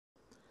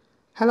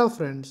Hello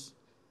friends,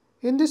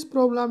 in this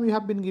problem you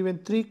have been given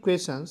 3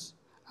 questions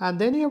and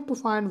then you have to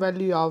find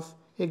value of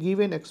a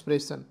given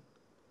expression.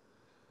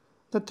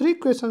 The 3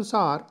 questions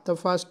are, the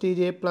first is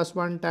a plus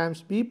 1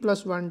 times b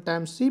plus 1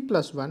 times c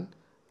plus 1,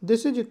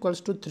 this is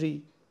equals to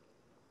 3.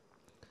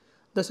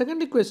 The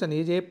second equation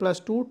is a plus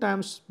 2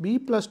 times b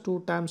plus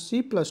 2 times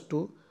c plus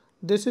 2,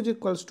 this is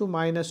equals to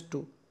minus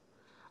 2.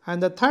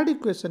 And the third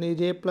equation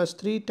is a plus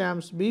 3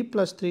 times b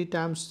plus 3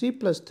 times c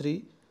plus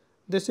 3,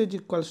 this is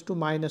equals to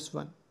minus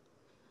 1.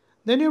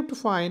 Then you have to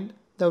find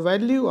the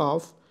value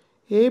of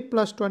a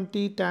plus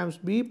 20 times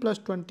b plus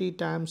 20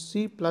 times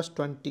c plus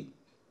 20.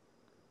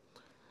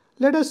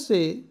 Let us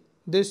say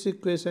this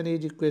equation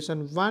is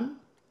equation 1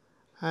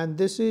 and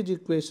this is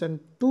equation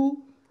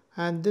 2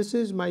 and this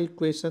is my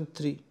equation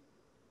 3.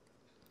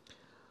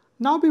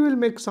 Now we will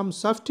make some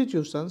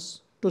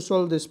substitutions to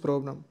solve this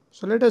problem.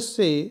 So let us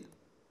say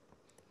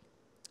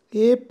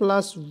a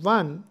plus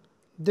 1,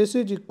 this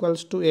is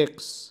equals to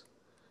x,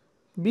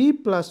 b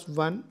plus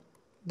 1,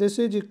 this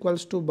is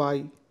equals to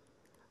y,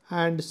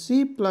 and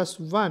c plus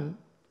 1,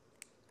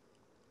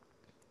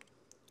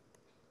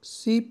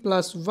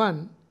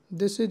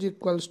 this is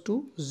equals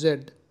to z.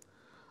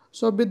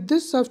 So with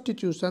this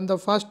substitution, the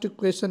first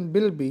equation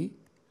will be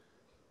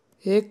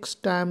x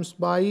times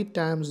y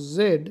times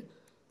z,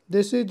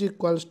 this is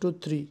equals to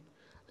 3.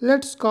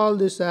 Let's call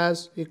this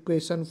as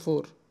equation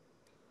 4.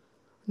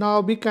 Now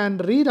we can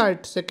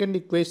rewrite second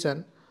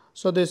equation.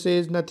 So this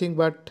is nothing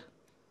but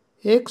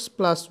x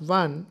plus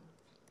 1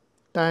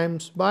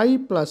 times y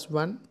plus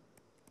 1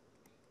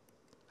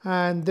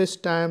 and this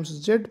times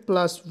z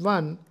plus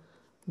 1,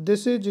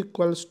 this is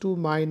equals to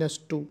minus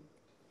 2.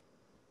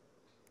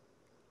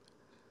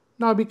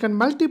 Now we can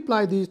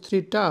multiply these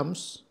 3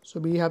 terms. So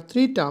we have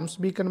 3 terms.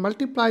 We can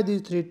multiply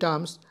these 3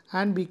 terms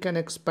and we can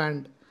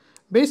expand.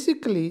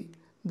 Basically,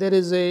 there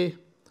is a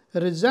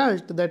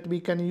result that we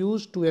can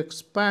use to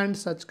expand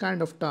such kind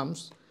of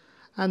terms,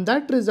 and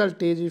that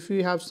result is, if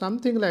you have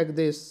something like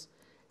this,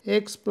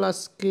 x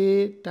plus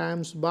k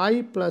times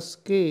y plus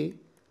k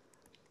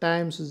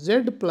times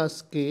z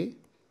plus k,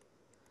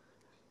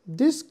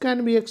 this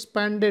can be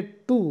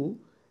expanded to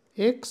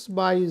x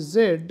by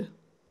z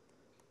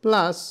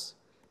plus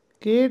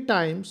k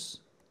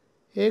times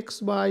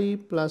xy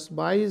plus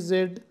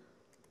yz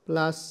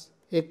plus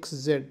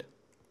xz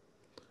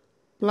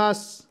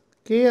plus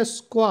k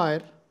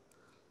square.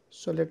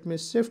 So let me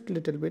shift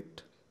little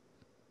bit.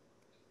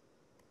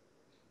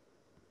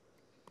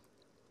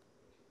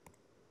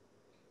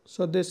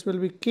 So this will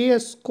be k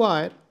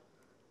square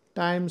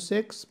times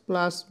x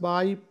plus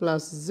y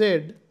plus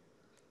z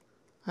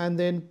and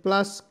then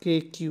plus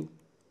kq.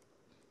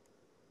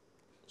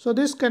 So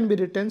this can be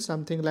written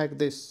something like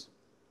this.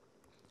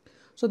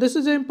 So this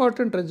is an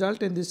important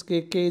result. In this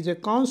case, k is a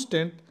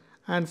constant,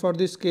 and for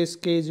this case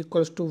k is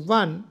equals to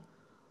 1.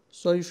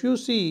 So if you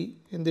see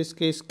in this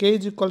case k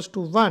is equals to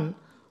 1,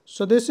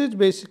 so this is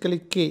basically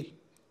k.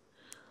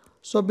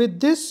 So with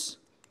this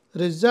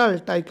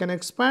result I can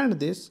expand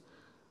this.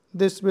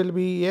 This will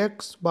be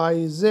x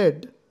by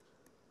z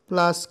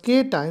plus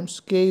k times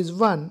k is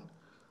 1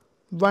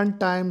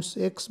 times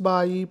x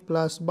by e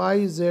plus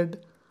yz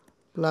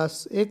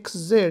plus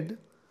xz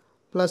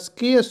plus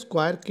k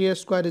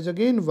square is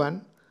again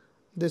 1.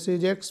 This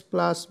is x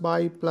plus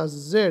y plus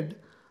z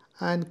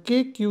and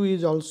kq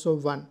is also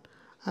 1,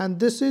 and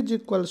this is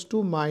equals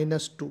to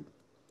minus 2.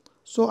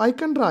 So I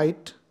can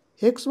write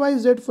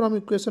xyz from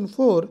equation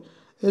 4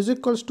 is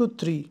equals to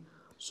 3.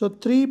 So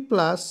 3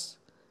 plus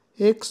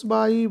x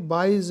by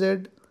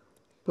yz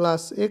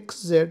plus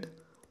xz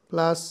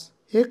plus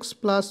x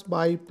plus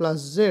y plus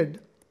z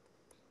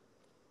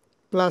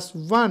plus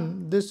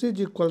 1, this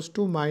is equals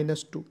to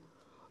minus 2.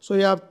 So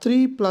you have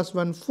 3 plus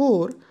 1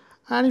 4,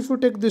 and if you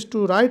take this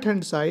to right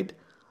hand side,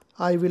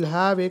 I will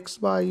have x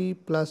by e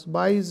plus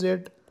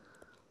yz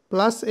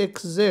plus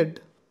xz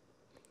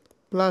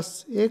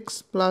plus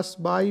x plus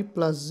y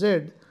plus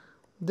z,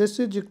 this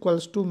is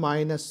equals to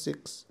minus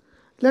 6.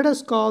 Let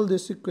us call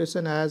this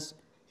equation as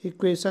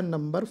equation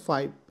number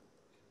 5.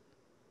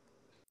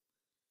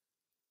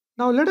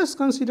 Now let us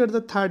consider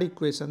the third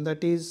equation,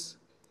 that is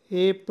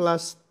a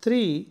plus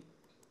 3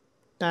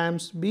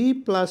 times b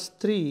plus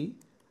 3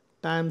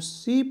 times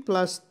c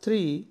plus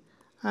 3,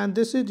 and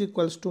this is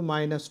equals to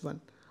minus 1.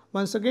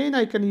 Once again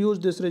I can use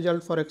this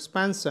result for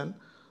expansion.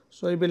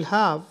 So we will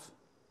have,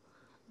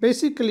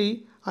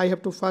 basically I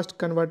have to first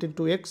convert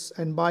into x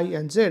and y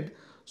and z.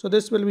 So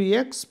this will be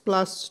x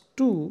plus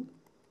 2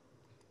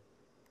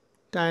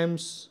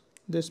 times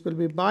this will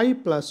be y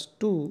plus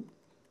 2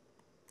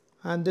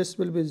 and this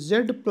will be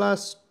z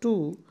plus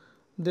 2,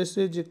 this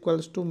is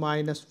equals to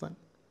minus 1.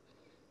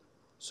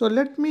 So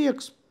let me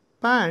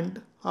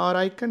expand, or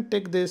I can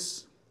take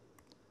this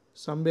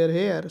somewhere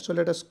here. So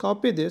let us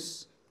copy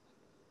this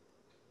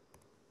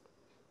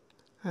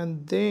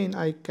and then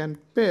I can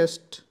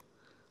paste.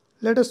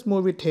 Let us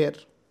move it here.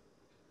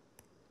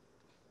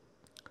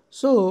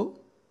 So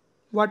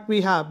what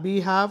we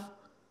have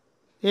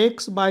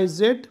x by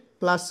z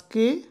plus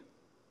k.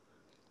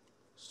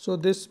 So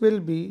this will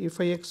be, if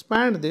I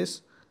expand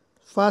this,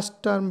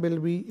 first term will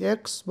be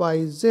x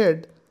by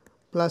z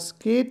plus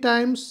k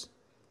times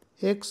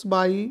x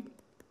by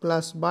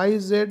plus by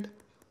z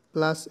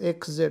plus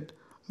xz,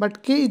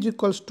 but k is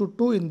equals to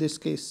 2 in this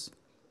case.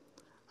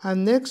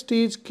 And next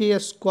is k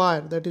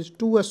square, that is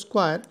 2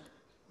 square,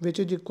 which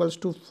is equals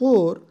to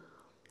 4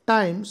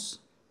 times,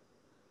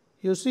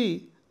 you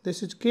see,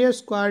 this is k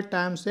square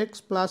times x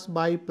plus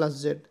by plus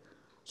z.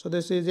 So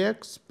this is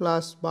x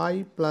plus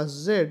by plus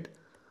z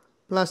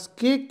plus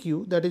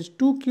kq, that is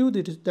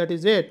 2q, that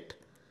is 8,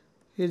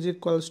 is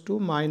equals to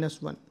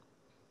minus 1.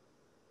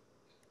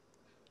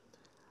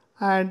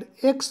 And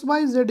x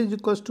by z is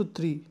equals to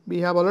 3. We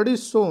have already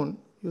shown,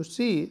 you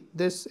see,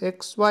 this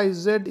x y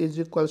z is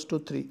equals to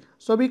 3.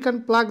 So we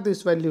can plug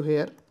this value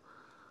here.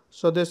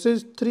 So this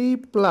is 3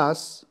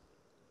 plus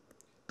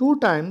 2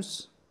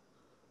 times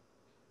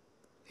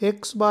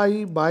x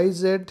by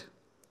z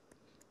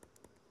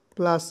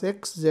plus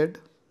xz,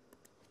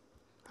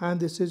 and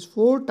this is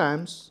 4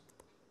 times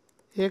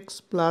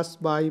x plus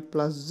by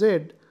plus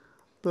z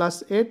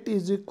plus 8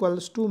 is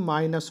equals to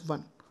minus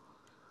 1.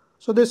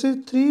 So this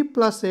is 3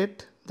 plus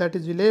 8, that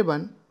is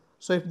 11.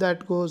 So if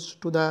that goes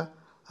to the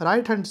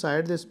right hand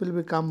side, this will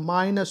become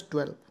minus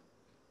 12.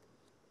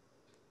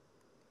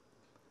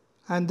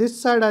 And this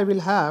side I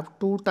will have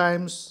 2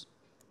 times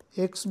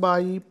x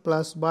by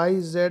plus by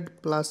z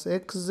plus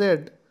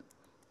xz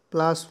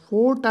plus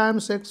 4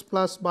 times x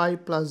plus by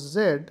plus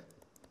z,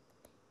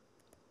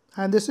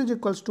 and this is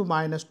equals to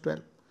minus 12.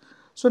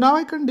 So now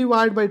I can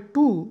divide by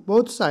 2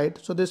 both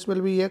sides. So this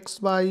will be x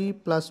by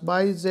plus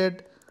by z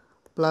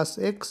plus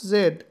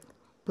xz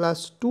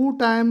plus 2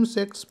 times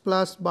x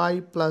plus by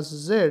plus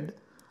z,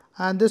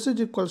 and this is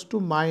equals to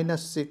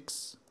minus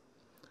 6.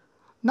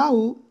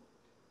 Now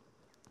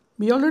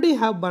we already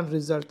have one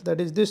result, that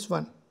is this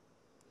one,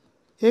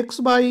 x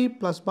by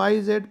plus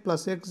by z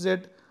plus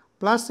xz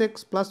plus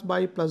x plus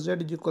by plus z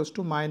is equals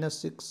to minus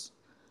 6.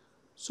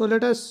 So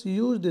let us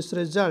use this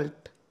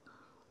result.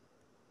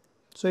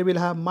 So we will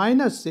have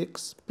minus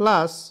 6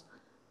 plus,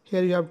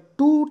 here you have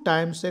 2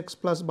 times x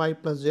plus by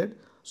plus z.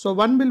 So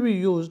 1 will be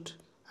used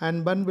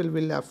and 1 will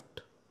be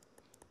left.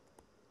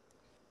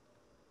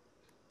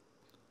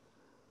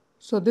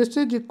 So this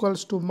is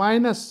equals to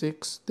minus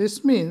 6.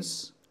 This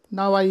means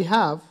now I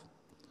have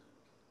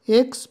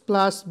x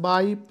plus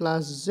by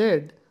plus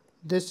z,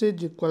 this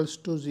is equals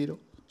to 0.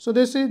 So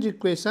this is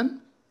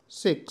equation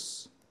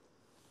 6.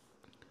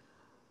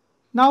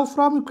 Now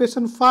from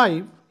equation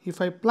 5,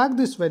 if I plug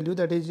this value,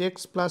 that is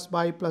x plus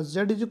by plus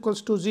z is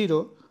equals to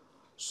 0.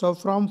 So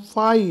from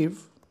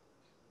 5,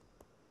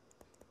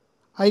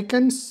 I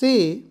can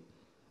say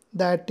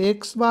that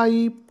x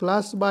by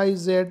plus by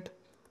z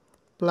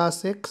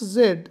plus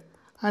xz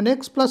and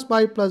x plus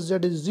by plus z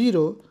is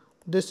 0.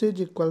 This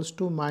is equals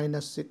to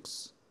minus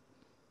 6.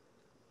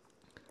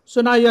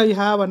 So now I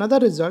have another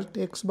result,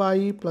 x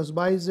by plus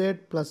by z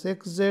plus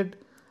xz,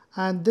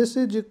 and this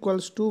is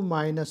equals to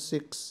minus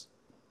 6.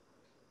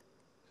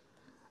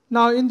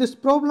 Now in this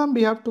problem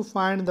we have to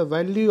find the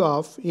value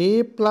of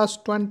a plus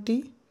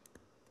 20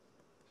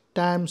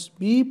 times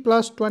b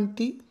plus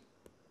 20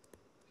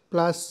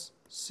 plus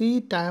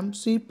c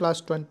times c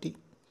plus 20.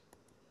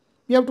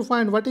 We have to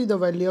find what is the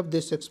value of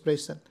this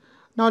expression.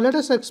 Now let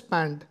us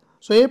expand.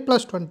 So a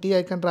plus 20,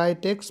 I can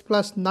write x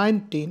plus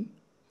 19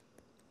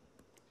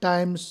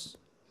 times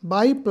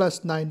by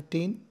plus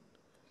 19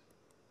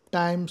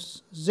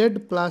 times z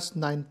plus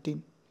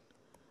 19.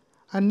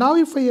 And now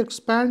if I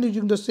expand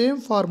using the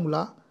same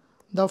formula,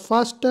 the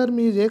first term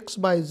is x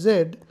by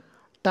z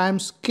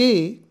times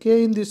k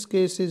in this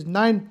case is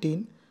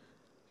 19,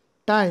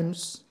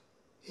 times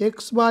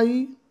x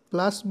by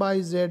plus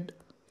by z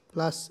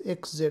plus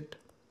xz,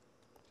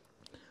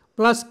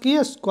 plus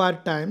k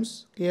square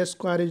times, k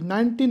square is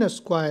 19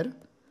 square,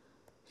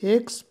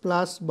 x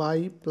plus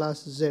by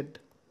plus z.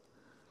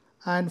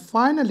 And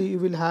finally you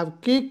will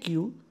have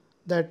kq,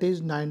 that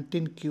is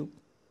 19q.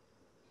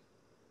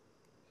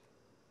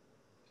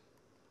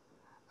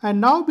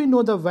 And now we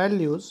know the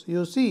values.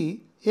 You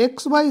see,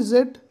 x by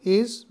z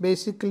is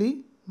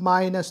basically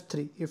minus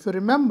 3. If you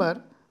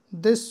remember,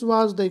 this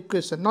was the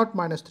equation, not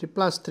minus 3,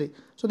 plus 3.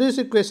 So this is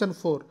equation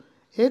 4.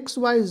 X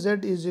by z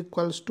is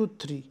equals to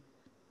 3.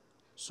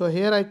 So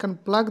here I can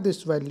plug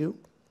this value,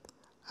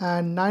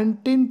 and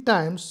 19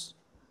 times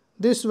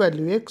this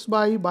value x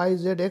by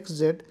z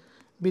xz,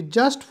 we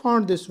just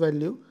found this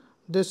value,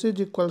 this is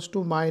equals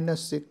to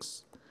minus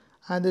 6,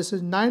 and this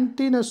is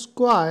 19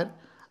 square,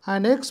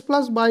 and x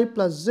plus by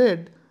plus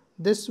z,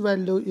 this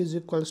value is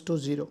equals to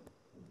 0,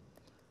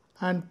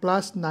 and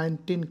plus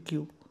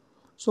 19q.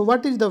 So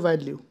what is the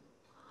value?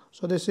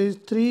 So this is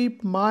 3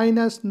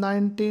 minus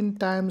 19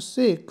 times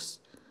 6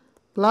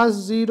 plus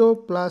 0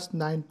 plus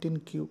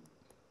 19q.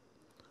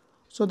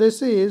 So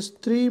this is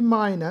 3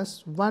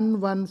 minus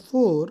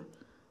 114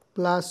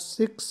 plus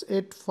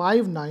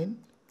 6859.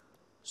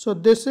 So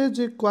this is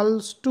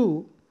equals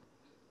to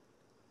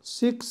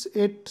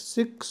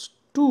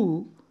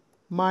 6862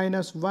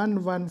 minus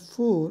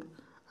 114,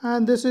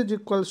 and this is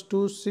equals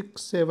to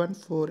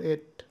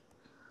 6748.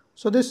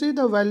 So this is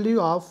the value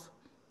of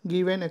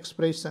given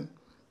expression.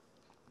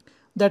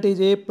 that is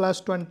a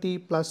plus 20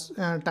 plus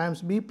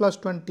times b plus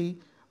 20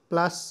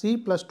 plus c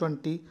plus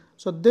 20.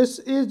 So this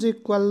is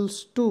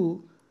equals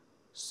to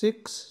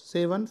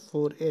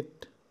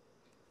 6748.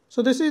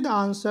 So this is the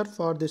answer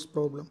for this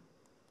problem.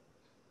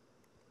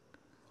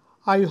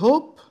 I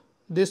hope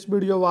this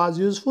video was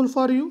useful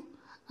for you,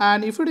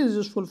 and if it is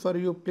useful for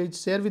you,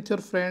 please share with your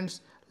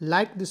friends,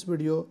 like this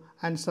video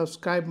and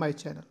subscribe my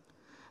channel.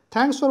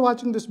 Thanks for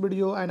watching this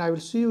video, and I will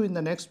see you in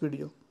the next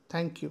video.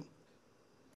 Thank you.